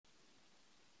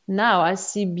now I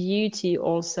see beauty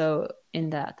also in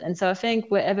that. And so I think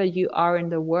wherever you are in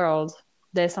the world,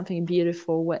 there's something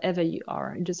beautiful wherever you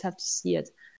are. You just have to see it.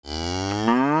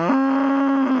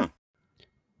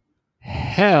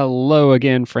 Hello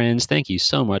again, friends. Thank you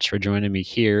so much for joining me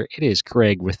here. It is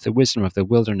Greg with the Wisdom of the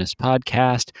Wilderness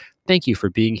podcast. Thank you for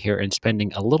being here and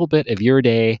spending a little bit of your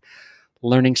day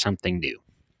learning something new.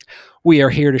 We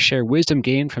are here to share wisdom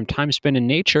gained from time spent in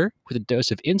nature with a dose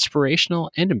of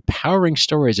inspirational and empowering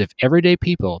stories of everyday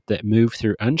people that move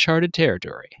through uncharted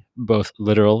territory, both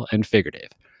literal and figurative.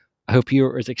 I hope you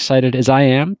are as excited as I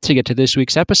am to get to this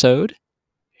week's episode.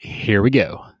 Here we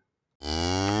go.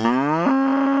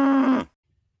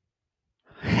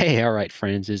 Hey, all right,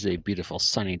 friends. It's a beautiful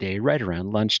sunny day right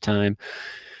around lunchtime.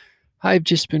 I've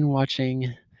just been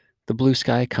watching the blue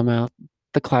sky come out,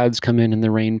 the clouds come in and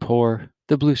the rain pour,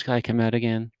 the blue sky come out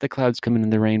again, the clouds come in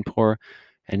and the rain pour,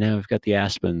 and now I've got the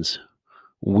aspens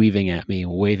weaving at me,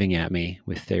 waving at me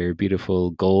with their beautiful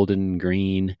golden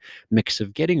green mix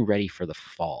of getting ready for the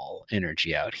fall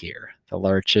energy out here. The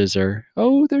larches they're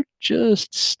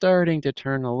just starting to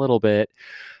turn a little bit.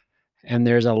 And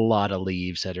there's a lot of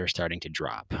leaves that are starting to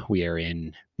drop. We are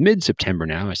in mid-September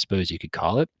now, I suppose you could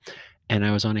call it. And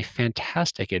I was on a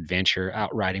fantastic adventure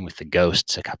out riding with the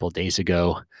ghosts a couple days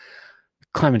ago,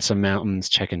 climbing some mountains,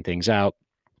 checking things out.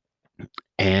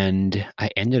 And I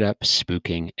ended up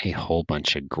spooking a whole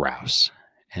bunch of grouse.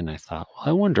 And I thought, well,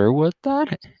 I wonder what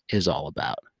that is all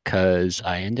about. Because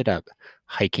I ended up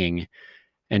hiking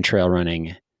and trail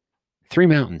running 3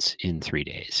 mountains in 3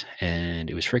 days, and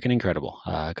it was freaking incredible.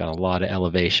 Got a lot of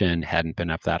elevation, hadn't been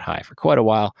up that high for quite a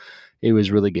while. It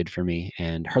was really good for me,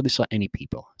 and hardly saw any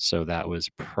people. So that was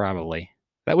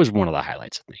one of the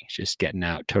highlights of things. Just getting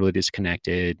out, totally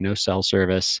disconnected, no cell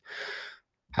service,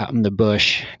 out in the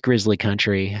bush, grizzly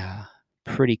country.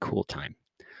 Pretty cool time.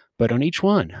 But on each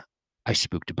one, I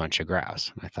spooked a bunch of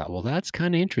grouse. I thought, well, that's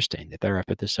kind of interesting that they're up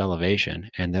at this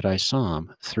elevation and that I saw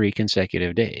them 3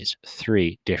 consecutive days,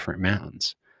 3 different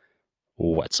mountains.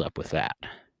 What's up with that?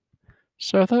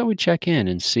 So I thought we'd check in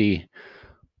and see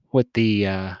what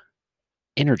the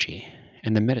energy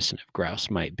and the medicine of grouse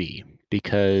might be,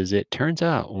 because it turns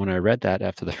out when I read that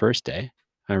after the first day,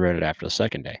 I read it after the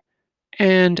second day,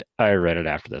 and I read it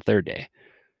after the third day.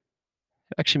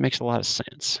 It actually makes a lot of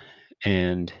sense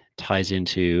and ties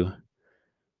into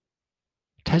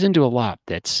a lot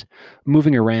that's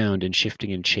moving around and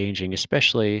shifting and changing,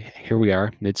 especially here we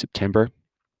are, mid-September.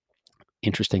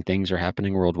 Interesting things are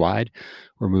happening worldwide.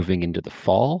 We're moving into the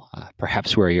fall.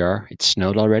 Perhaps where you are, it's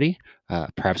snowed already.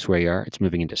 Perhaps where you are, it's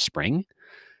moving into spring.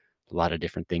 A lot of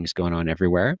different things going on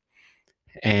everywhere.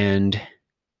 And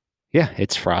yeah,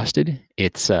 it's frosted.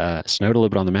 It's snowed a little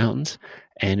bit on the mountains.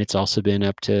 And it's also been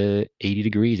up to 80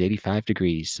 degrees, 85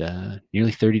 degrees,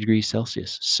 nearly 30 degrees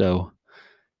Celsius. So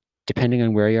depending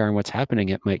on where you are and what's happening,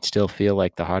 it might still feel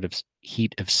like the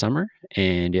heat of summer,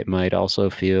 and it might also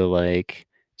feel like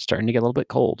starting to get a little bit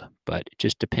cold, but it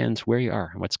just depends where you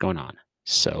are and what's going on.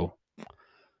 So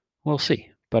we'll see.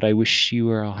 But I wish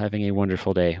you are all having a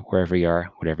wonderful day wherever you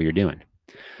are, whatever you're doing.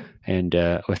 And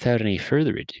without any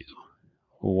further ado,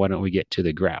 why don't we get to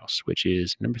the grouse, which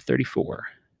is number 34.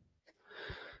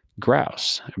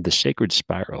 Grouse of the sacred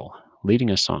spiral, leading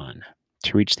us on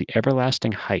to reach the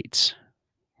everlasting heights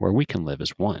where we can live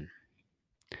as one.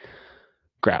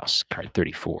 Grouse, card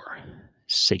 34.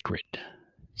 Sacred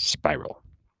spiral.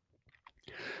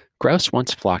 Grouse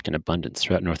once flocked in abundance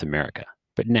throughout North America,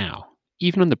 but now,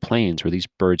 even on the plains where these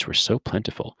birds were so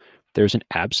plentiful, there is an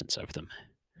absence of them.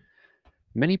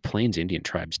 Many Plains Indian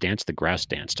tribes dance the grouse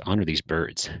dance to honor these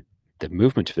birds. The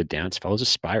movement of the dance follows a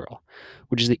spiral,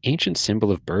 which is the ancient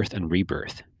symbol of birth and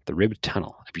rebirth, the ribbed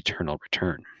tunnel of eternal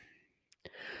return.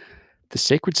 The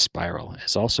sacred spiral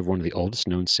is also one of the oldest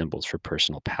known symbols for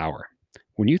personal power.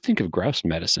 When you think of grouse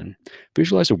medicine,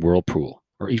 visualize a whirlpool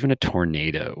or even a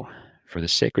tornado, for the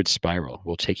sacred spiral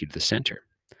will take you to the center.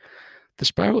 The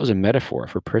spiral is a metaphor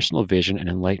for personal vision and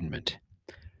enlightenment.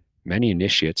 Many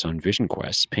initiates on vision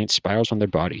quests paint spirals on their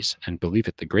bodies and believe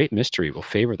that the great mystery will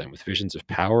favor them with visions of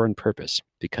power and purpose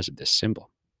because of this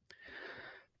symbol.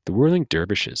 The whirling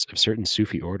dervishes of certain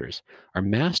Sufi orders are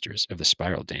masters of the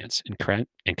spiral dance and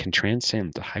can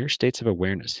transcend to higher states of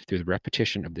awareness through the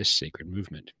repetition of this sacred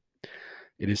movement.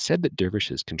 It is said that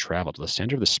dervishes can travel to the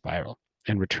center of the spiral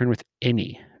and return with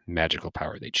any magical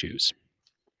power they choose.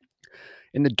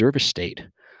 In the dervish state,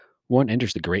 one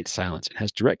enters the great silence and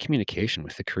has direct communication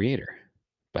with the Creator.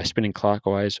 By spinning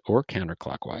clockwise or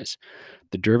counterclockwise,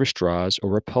 the dervish draws or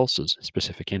repulses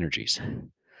specific energies.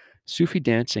 Sufi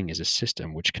dancing is a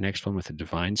system which connects one with the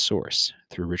divine source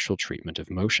through ritual treatment of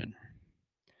motion.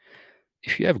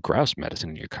 If you have grouse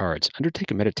medicine in your cards,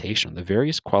 undertake a meditation on the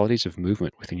various qualities of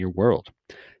movement within your world.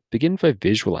 Begin by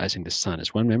visualizing the sun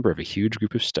as one member of a huge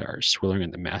group of stars swirling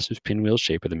in the massive pinwheel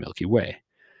shape of the Milky Way.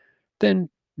 Then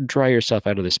draw yourself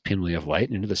out of this pinwheel of light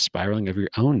into the spiraling of your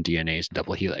own DNA's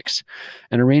double helix,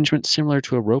 an arrangement similar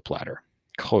to a rope ladder,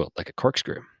 coiled like a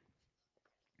corkscrew.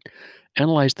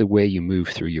 Analyze the way you move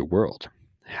through your world.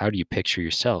 How do you picture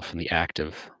yourself in the act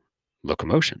of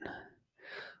locomotion?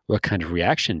 What kind of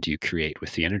reaction do you create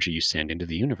with the energy you send into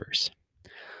the universe?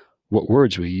 What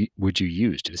words would you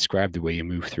use to describe the way you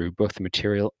move through both the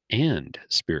material and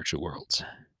spiritual worlds?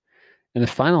 In the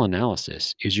final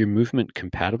analysis, is your movement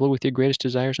compatible with your greatest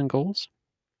desires and goals?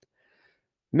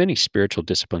 Many spiritual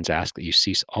disciplines ask that you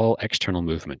cease all external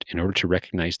movement in order to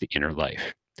recognize the inner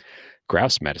life.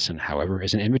 Grouse medicine, however,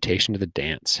 is an invitation to the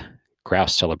dance.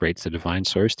 Grouse celebrates the divine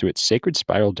source through its sacred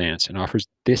spiral dance and offers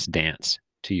this dance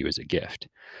to you as a gift.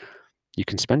 You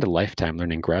can spend a lifetime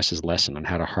learning Grouse's lesson on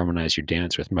how to harmonize your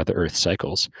dance with Mother Earth's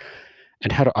cycles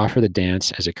and how to offer the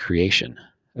dance as a creation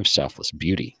of selfless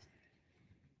beauty.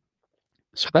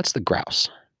 So that's the grouse.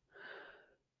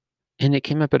 And it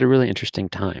came up at a really interesting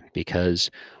time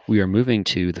because we are moving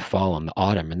to the fall and the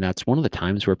autumn, and that's one of the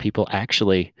times where people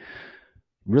actually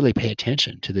really pay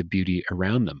attention to the beauty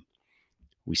around them.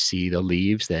 We see the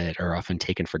leaves that are often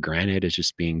taken for granted as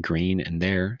just being green and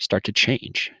there start to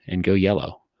change and go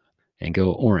yellow and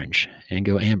go orange and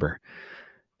go amber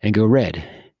and go red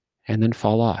and then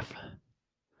fall off.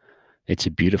 It's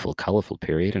a beautiful, colorful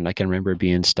period, and I can remember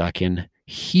being stuck in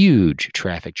huge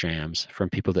traffic jams from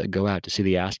people that go out to see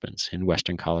the aspens in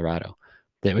western Colorado.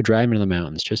 They would drive into the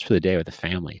mountains just for the day with the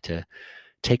family to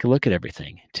take a look at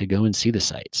everything, to go and see the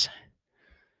sights.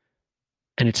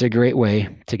 And it's a great way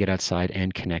to get outside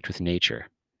and connect with nature.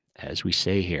 As we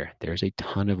say here, there's a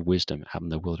ton of wisdom out in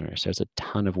the wilderness. There's a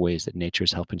ton of ways that nature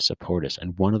is helping support us.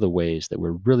 And one of the ways that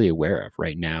we're really aware of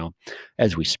right now,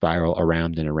 as we spiral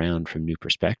around and around from new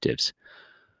perspectives,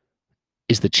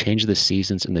 is the change of the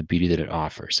seasons and the beauty that it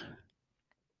offers.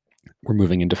 We're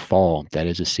moving into fall. That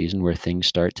is a season where things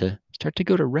start to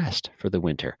go to rest for the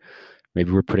winter.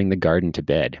 Maybe we're putting the garden to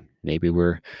bed. Maybe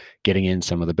we're getting in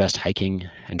some of the best hiking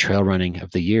and trail running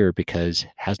of the year because it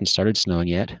hasn't started snowing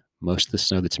yet. Most of the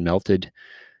snow that's melted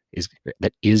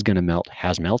that is going to melt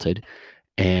has melted,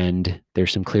 and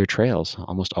there's some clear trails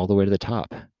almost all the way to the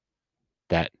top.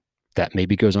 That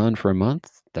maybe goes on for a month.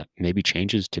 That maybe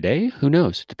changes today. Who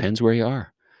knows? Depends where you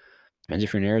are. Depends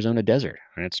if you're in Arizona desert,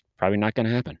 and it's probably not going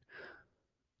to happen.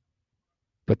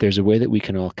 But there's a way that we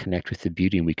can all connect with the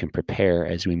beauty, and we can prepare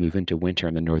as we move into winter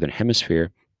in the Northern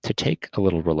Hemisphere to take a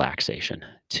little relaxation,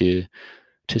 to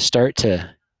start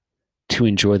to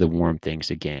enjoy the warm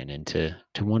things again, and to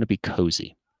want to be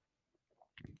cozy.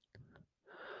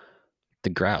 The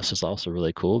grouse is also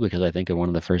really cool because I think of one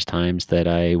of the first times that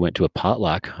I went to a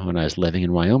potluck when I was living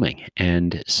in Wyoming,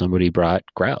 and somebody brought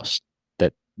grouse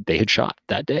that they had shot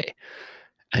that day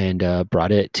and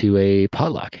brought it to a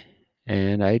potluck.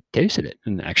 And I tasted it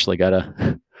and actually got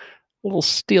a little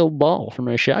steel ball from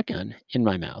my shotgun in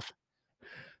my mouth.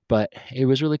 But it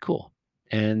was really cool.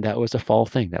 And that was a fall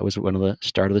thing. That was one of the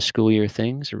start of the school year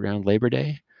things around Labor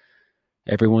Day.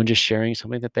 Everyone just sharing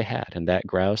something that they had. And that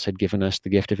grouse had given us the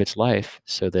gift of its life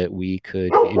so that we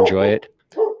could enjoy it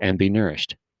and be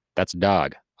nourished. That's a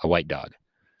dog, a white dog.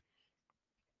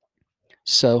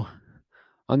 So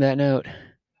on that note,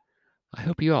 I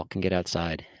hope you all can get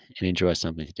outside and enjoy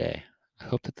something today. I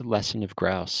hope that the lesson of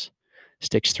grouse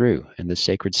sticks through and the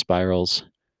sacred spirals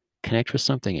connect with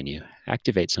something in you,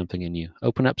 activate something in you,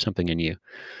 open up something in you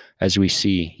as we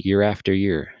see year after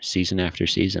year, season after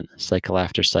season, cycle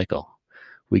after cycle.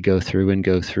 We go through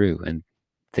and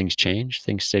things change,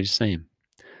 things stay the same.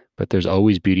 But there's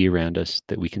always beauty around us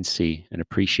that we can see and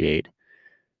appreciate.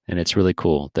 And it's really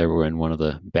cool that we're in one of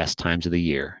the best times of the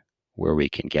year where we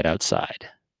can get outside,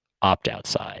 opt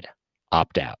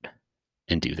out,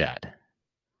 and do that.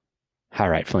 All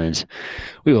right, friends,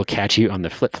 we will catch you on the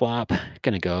flip-flop.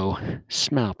 Gonna go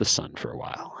smell out the sun for a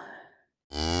while.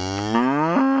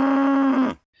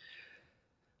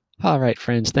 All right,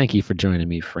 friends, thank you for joining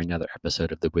me for another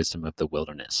episode of The Wisdom of the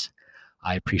Wilderness.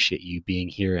 I appreciate you being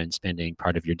here and spending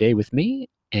part of your day with me,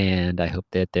 and I hope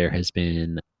that there has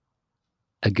been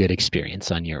a good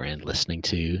experience on your end listening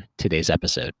to today's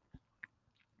episode.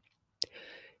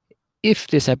 If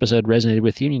this episode resonated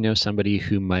with you and you know somebody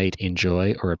who might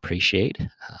enjoy or appreciate,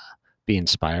 be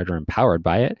inspired or empowered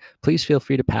by it, please feel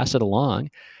free to pass it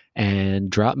along and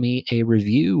drop me a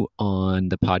review on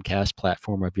the podcast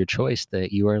platform of your choice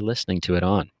that you are listening to it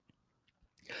on.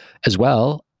 As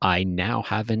well, I now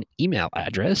have an email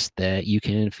address that you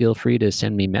can feel free to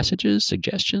send me messages,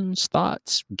 suggestions,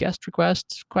 thoughts, guest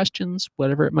requests, questions,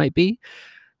 whatever it might be.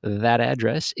 That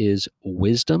address is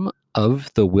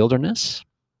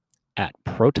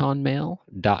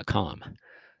wisdomofthewilderness@protonmail.com.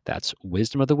 That's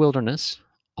wisdom of the wilderness,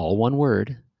 all one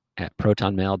word, at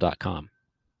protonmail.com.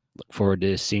 Look forward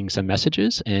to seeing some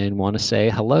messages and want to say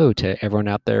hello to everyone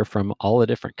out there from all the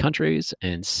different countries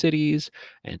and cities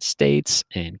and states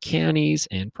and counties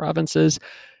and provinces.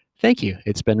 Thank you.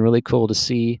 It's been really cool to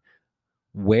see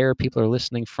where people are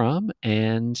listening from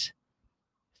and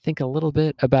think a little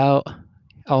bit about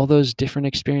all those different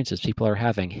experiences people are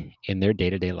having in their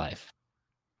day-to-day life.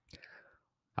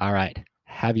 All right.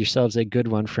 Have yourselves a good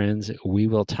one, friends. We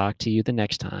will talk to you the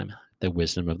next time. The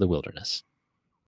Wisdom of the Wilderness.